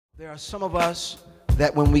There are some of us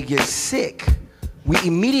that when we get sick, we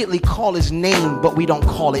immediately call his name, but we don't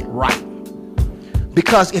call it right.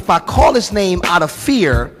 Because if I call his name out of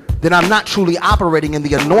fear, then I'm not truly operating in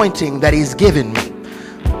the anointing that he's given me.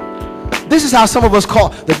 This is how some of us call.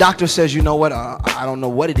 The doctor says, you know what, I don't know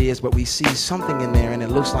what it is, but we see something in there and it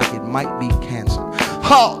looks like it might be cancer.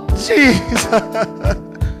 Oh, jeez.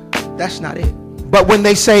 That's not it. But when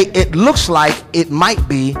they say it looks like it might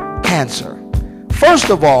be cancer,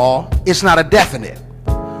 first of all, it's not a definite,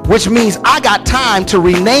 which means I got time to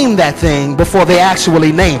rename that thing before they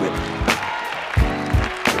actually name it.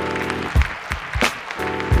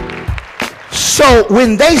 So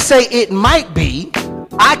when they say it might be,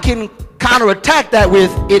 I can counterattack that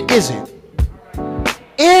with it isn't.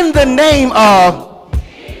 In the name of,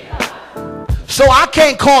 so I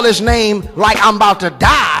can't call his name like I'm about to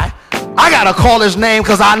die. I gotta call his name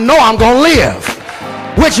because I know I'm gonna live.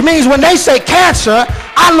 Which means when they say cancer,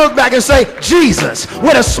 I look back and say Jesus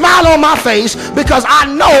with a smile on my face, because I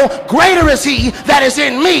know greater is he that is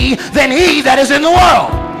in me than he that is in the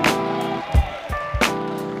world.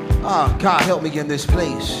 Oh, God, help me in this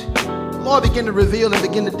place. Lord began to reveal and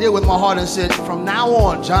begin to deal with my heart and said, from now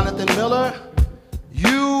on, Jonathan Miller,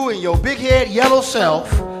 you and your big head yellow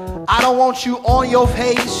self, I don't want you on your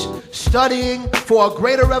face studying for a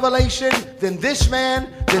greater revelation than this man,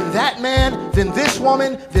 than that man, than this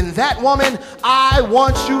woman, than that woman. I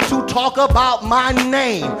want you to talk about my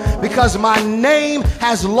name, because my name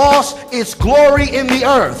has lost its glory in the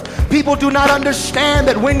earth. People do not understand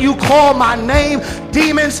that when you call my name,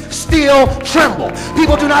 demons still tremble.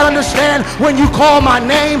 People do not understand when you call my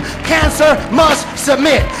name, cancer must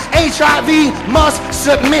submit. HIV must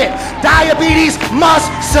submit. Diabetes must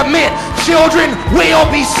submit. Children will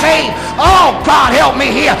be saved. Oh, God, help me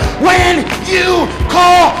here. When you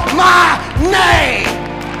call my name.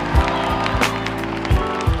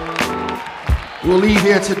 We'll leave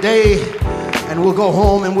here today and we'll go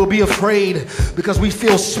home and we'll be afraid because we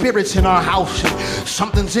feel spirits in our house and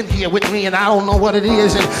something's in here with me and I don't know what it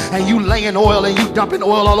is, and you laying oil and you dumping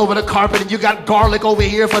oil all over the carpet, and you got garlic over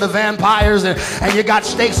here for the vampires, and you got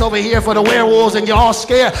steaks over here for the werewolves, and you're all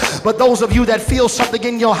scared. But those of you that feel something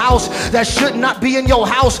in your house that should not be in your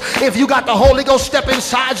house, if you got the Holy Ghost, step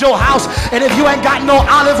inside your house, and if you ain't got no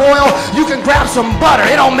olive oil, you can grab some butter.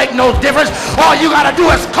 It don't make no difference. All you gotta do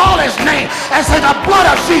is call his name and say the blood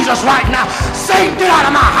of Jesus right now. Satan, get out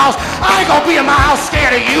of my house. I ain't gonna be in my house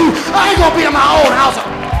scared of you. I ain't gonna be in my own house.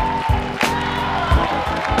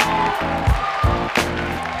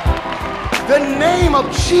 The name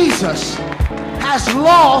of Jesus has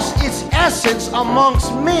lost its essence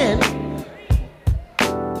amongst men.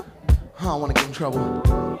 I don't want to get in trouble.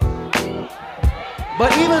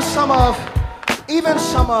 But even some of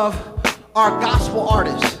our gospel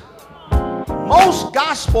artists, most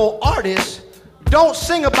gospel artists don't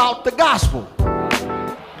sing about the gospel.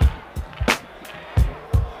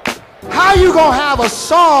 How you gonna have a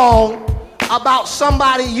song about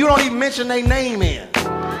somebody you don't even mention their name in?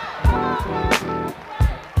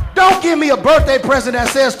 Don't give me a birthday present that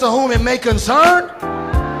says to whom it may concern.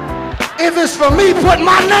 If it's for me, put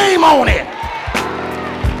my name on it.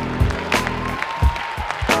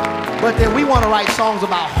 But then we want to write songs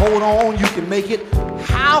about hold on, you can make it.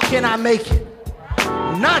 How can I make it?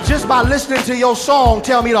 Not just by listening to your song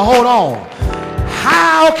tell me to hold on.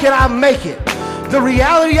 How can I make it? The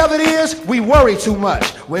reality of it is we worry too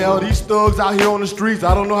much. Well, these thugs out here on the streets,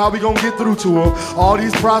 I don't know how we gonna get through to them. All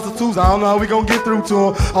these prostitutes, I don't know how we gonna get through to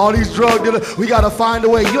them. All these drug dealers, we gotta find a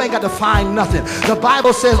way. You ain't got to find nothing. The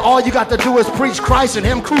Bible says all you got to do is preach Christ and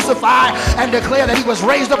him crucified and declare that he was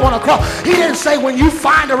raised up on a cross. He didn't say when you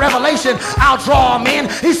find a revelation, I'll draw men.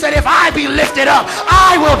 He said if I be lifted up,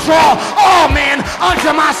 I will draw all men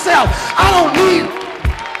unto myself. I don't need...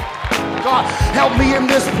 God, help me in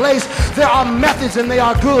this place. There are methods and they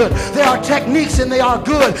are good. There are techniques and they are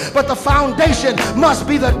good. But the foundation must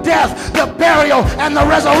be the death, the burial, and the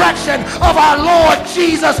resurrection of our Lord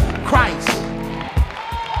Jesus Christ.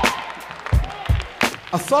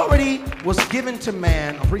 Authority was given to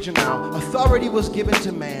man. I'm preaching now. Authority was given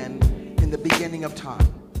to man in the beginning of time.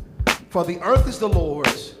 For the earth is the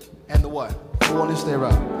Lord's and the what? Fullness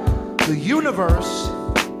thereof. The universe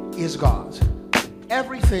is God's.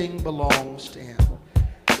 Everything belongs to him.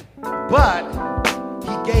 But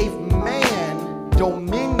he gave man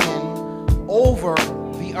dominion over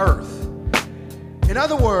the earth. In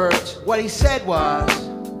other words, what he said was,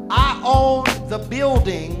 I own the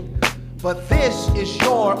building, but this is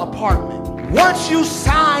your apartment. Once you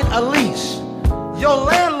sign a lease, your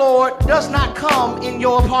landlord does not come in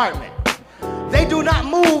your apartment. They do not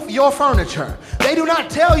move your furniture. They do not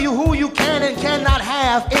tell you who you can and cannot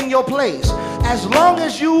have in your place. As long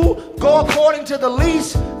as you go according to the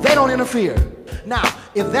lease, they don't interfere. Now,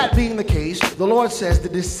 if that being the case, the Lord says the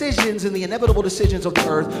decisions and the inevitable decisions of the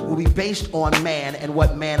earth will be based on man and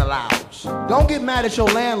what man allows. Don't get mad at your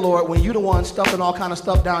landlord when you're the one stuffing all kind of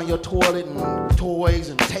stuff down your toilet and toys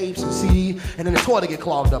and tapes and CDs, and then the toilet get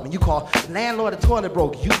clogged up and you call, landlord, the toilet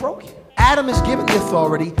broke. You broke it. Adam is given the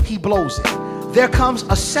authority. He blows it. There comes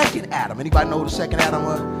a second Adam. Anybody know who the second Adam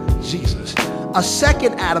was? Jesus. A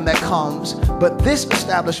second Adam that comes, but this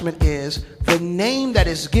establishment is the name that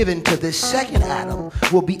is given to this second Adam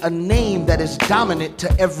will be a name that is dominant to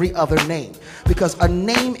every other name. Because a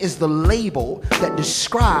name is the label that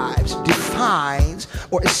describes, defines,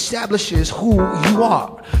 or establishes who you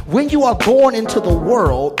are. When you are born into the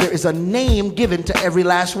world, there is a name given to every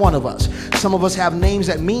last one of us. Some of us have names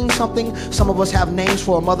that mean something. Some of us have names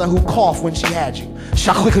for a mother who coughed when she had you.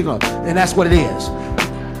 And that's what it is.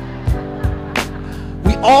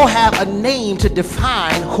 We all have a name to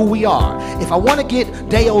define who we are. If I want to get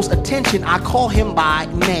Deo's attention, I call him by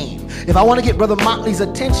name. If I want to get Brother Motley's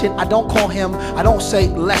attention, I don't say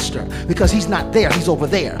Lester, because he's not there, he's over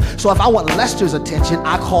there. So if I want Lester's attention,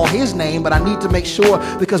 I call his name, but I need to make sure,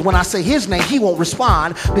 because when I say his name, he won't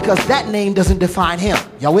respond, because that name doesn't define him.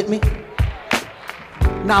 Y'all with me?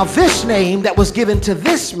 Now this name that was given to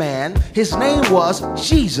this man, his name was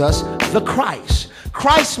Jesus the Christ.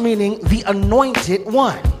 Christ meaning the anointed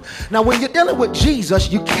one. Now when you're dealing with Jesus,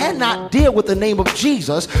 you cannot deal with the name of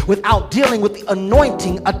Jesus without dealing with the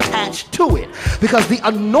anointing attached to it. Because the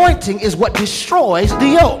anointing is what destroys the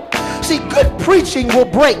yoke. See, good preaching will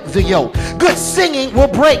break the yoke. Good singing will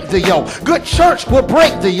break the yoke. Good church will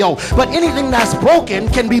break the yoke. But anything that's broken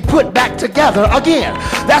can be put back together again.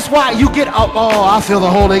 That's why you get, oh, I feel the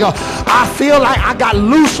Holy Ghost. I feel like I got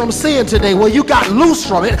loose from sin today. Well, you got loose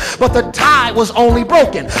from it, but the tie was only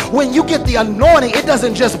broken. When you get the anointing, it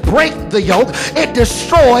doesn't just break the yoke. It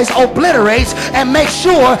destroys, obliterates, and makes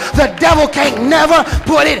sure the devil can't never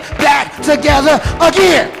put it back together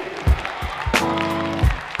again.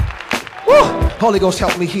 Holy Ghost,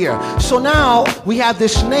 help me here. So now we have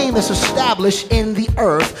this name that's established in the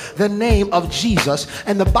earth, the name of Jesus.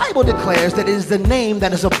 And the Bible declares that it is the name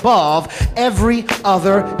that is above every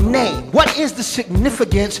other name. What is the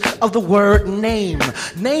significance of the word name?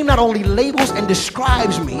 Name not only labels and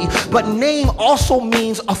describes me, but name also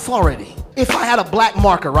means authority. If I had a black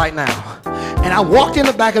marker right now, and I walked in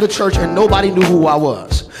the back of the church and nobody knew who I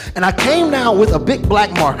was, and I came down with a big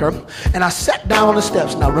black marker and I sat down on the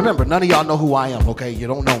steps. Now remember, none of y'all know who I am, okay? You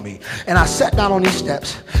don't know me. And I sat down on these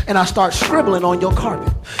steps and I start scribbling on your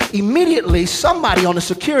carpet. Immediately, somebody on the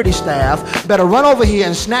security staff better run over here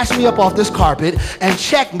and snatch me up off this carpet and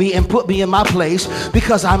check me and put me in my place,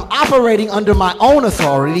 because I'm operating under my own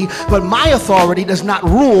authority, but my authority does not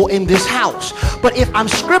rule in this house. But if I'm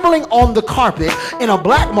scribbling on the carpet in a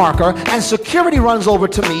black marker and security runs over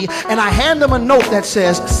to me and I hand them a note that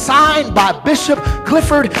says, signed by Bishop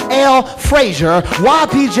Clifford L. Frazier,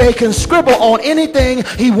 YPJ can scribble on anything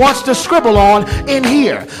he wants to scribble on in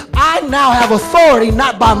here. I now have authority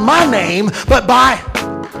not by my name, but by...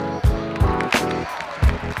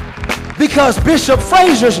 Because Bishop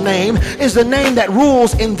Frazier's name is the name that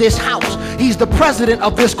rules in this house. He's the president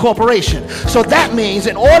of this corporation. So that means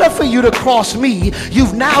in order for you to cross me,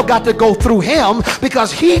 you've now got to go through him,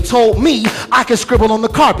 because he told me I can scribble on the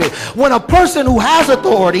carpet. When a person who has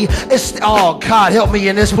authority is, oh God help me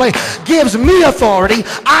in this place, gives me authority,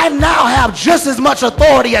 I now have just as much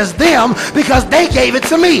authority as them, because they gave it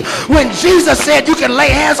to me. When Jesus said you can lay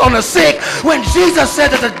hands on the sick, when Jesus said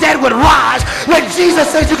that the dead would rise, when Jesus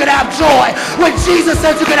said you could have joy, when Jesus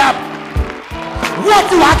said you could have...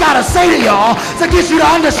 What do I gotta say to y'all to get you to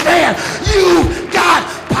understand? You got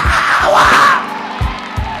power!